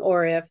bulging,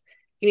 or if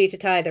you need to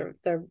tie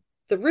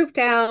the roof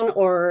down,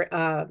 or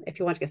if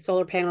you want to get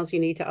solar panels, you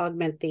need to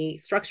augment the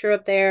structure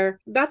up there.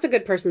 That's a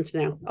good person to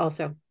know.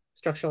 Also,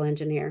 structural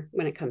engineer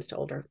when it comes to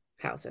older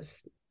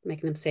houses,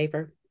 making them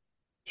safer.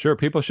 Sure,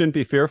 people shouldn't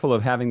be fearful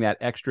of having that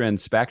extra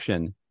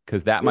inspection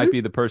because that might Mm-hmm,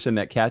 be the person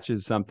that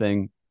catches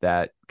something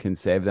that can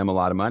save them a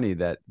lot of money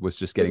that was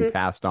just getting mm-hmm.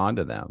 passed on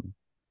to them.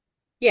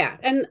 Yeah,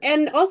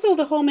 and also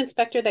the home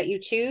inspector that you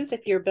choose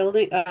if you're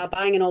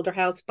buying an older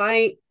house,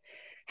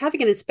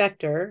 having an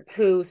inspector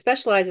who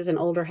specializes in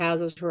older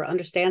houses, who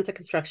understands the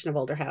construction of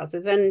older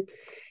houses. And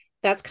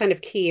that's kind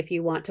of key if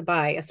you want to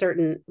buy a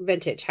certain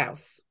vintage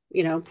house,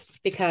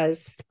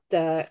 because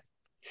the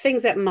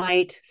things that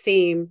might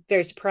seem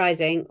very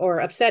surprising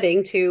or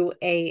upsetting to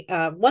a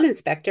one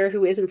inspector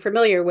who isn't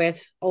familiar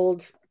with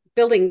old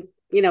building,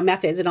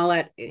 methods and all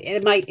that,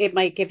 it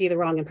might give you the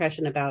wrong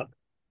impression about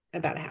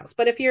a house.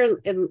 But if you're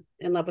in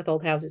love with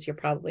old houses, you're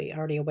probably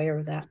already aware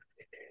of that.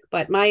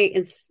 But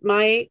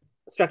my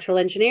structural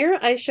engineer,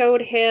 I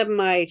showed him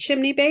my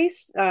chimney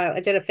base. I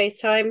did a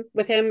FaceTime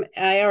with him.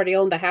 I already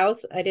owned the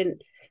house. I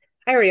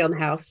already own the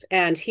house,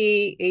 and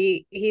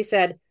he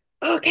said,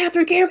 "Oh,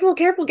 Katherine, careful,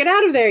 careful, get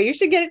out of there. You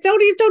should get it.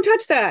 Don't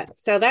touch that."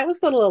 So that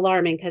was a little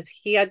alarming because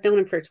he had known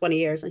him for 20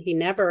 years, and he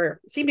never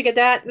seemed to get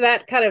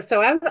that kind of.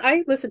 So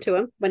I listened to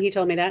him when he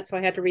told me that. So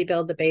I had to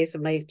rebuild the base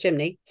of my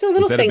chimney. So Was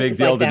little that a big things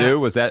deal like to that. do?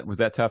 Was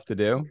that tough to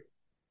do?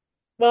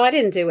 Well, I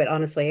didn't do it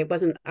honestly. It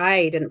wasn't.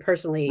 I didn't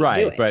personally do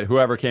Right, it. but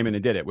whoever came in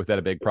and did it, was that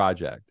a big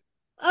project?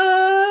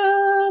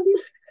 Um,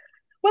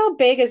 well,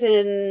 big as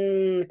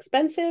in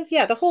expensive.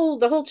 Yeah, the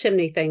whole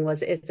chimney thing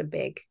was it's a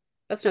big.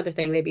 That's another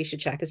thing maybe you should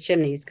check is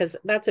chimneys because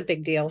that's a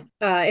big deal.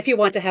 If you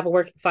want to have a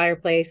working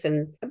fireplace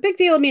and a big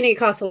deal meaning it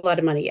costs a lot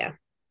of money. Yeah,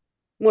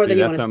 more See, than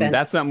you that's want to something spend.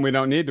 that's something we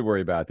don't need to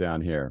worry about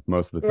down here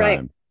most of the Right,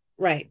 time.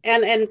 right,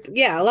 and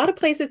yeah, a lot of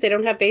places they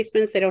don't have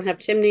basements, they don't have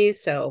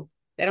chimneys, so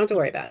they don't have to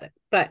worry about it.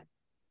 But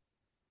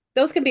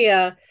those can be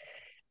an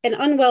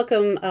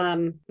unwelcome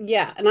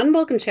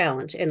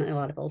challenge in a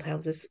lot of old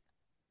houses.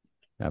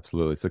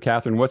 Absolutely. So,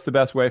 Catherine, what's the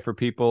best way for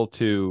people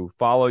to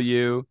follow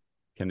you?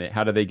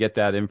 How do they get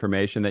that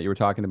information that you were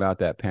talking about,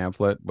 that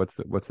pamphlet? What's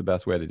the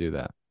best way to do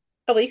that?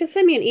 Oh, well, you can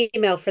send me an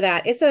email for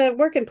that. It's a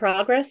work in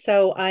progress,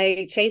 so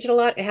I change it a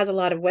lot. It has a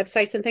lot of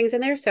websites and things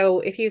in there.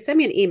 So if you send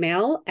me an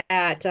email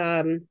well,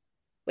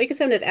 you can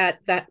send it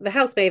at the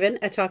house maven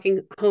at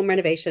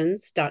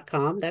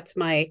talkinghomerenovations.com.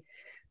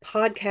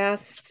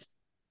 Podcast.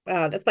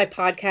 That's my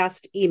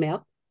podcast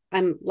email.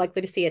 I'm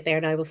likely to see it there,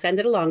 and I will send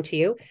it along to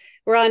you.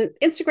 We're on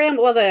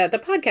Instagram. Well, the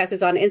podcast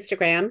is on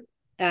Instagram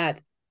at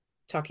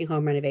Talking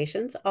Home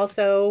Renovations.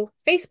 Also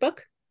Facebook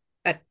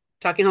at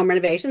Talking Home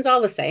Renovations,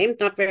 all the same,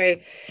 not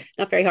very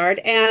hard.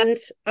 And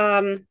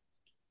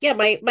yeah,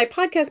 my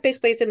podcast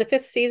basically is in the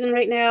 5th season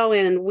right now,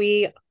 and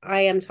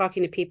I am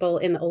talking to people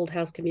in the old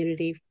house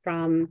community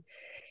from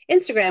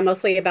Instagram,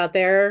 mostly about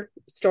their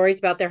stories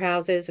about their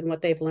houses and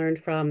what they've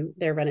learned from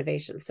their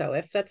renovations. So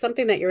if that's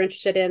something that you're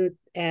interested in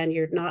and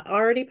you're not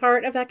already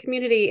part of that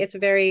community, it's a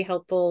very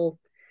helpful,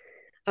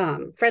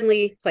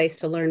 friendly place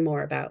to learn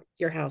more about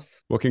your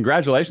house. Well,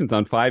 congratulations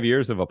on 5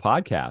 years of a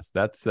podcast.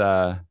 That's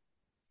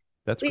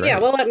great. Yeah,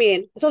 well, I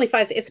mean, it's only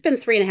 5. It's been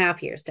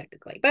 3.5 years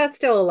technically, but it's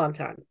still a long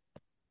time.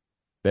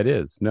 That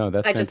is. No,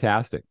 that's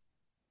fantastic.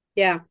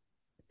 Yeah.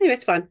 Anyway,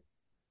 it's fun.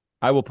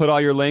 I will put all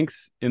your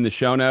links in the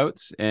show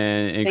notes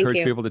and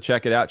encourage people to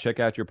check it out. Check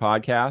out your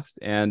podcast.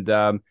 And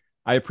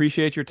I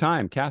appreciate your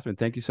time. Katherine,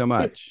 thank you so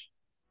much.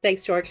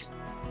 Thanks, George.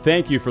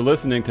 Thank you for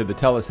listening to the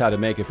Tell Us How to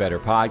Make It Better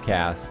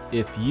podcast.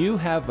 If you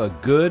have a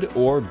good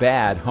or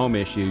bad home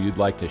issue you'd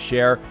like to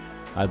share,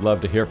 I'd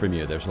love to hear from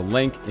you. There's a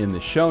link in the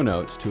show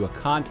notes to a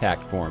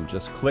contact form.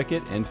 Just click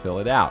it and fill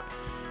it out.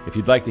 If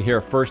you'd like to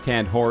hear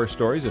firsthand horror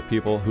stories of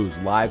people whose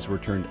lives were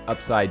turned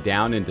upside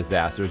down in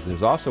disasters,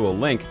 there's also a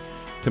link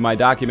to my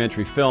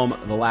documentary film,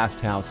 The Last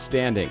House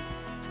Standing.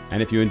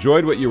 And if you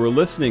enjoyed what you were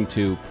listening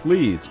to,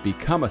 please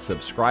become a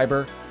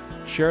subscriber,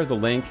 share the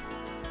link,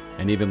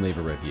 and even leave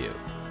a review.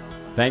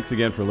 Thanks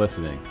again for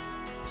listening.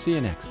 See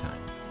you next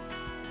time.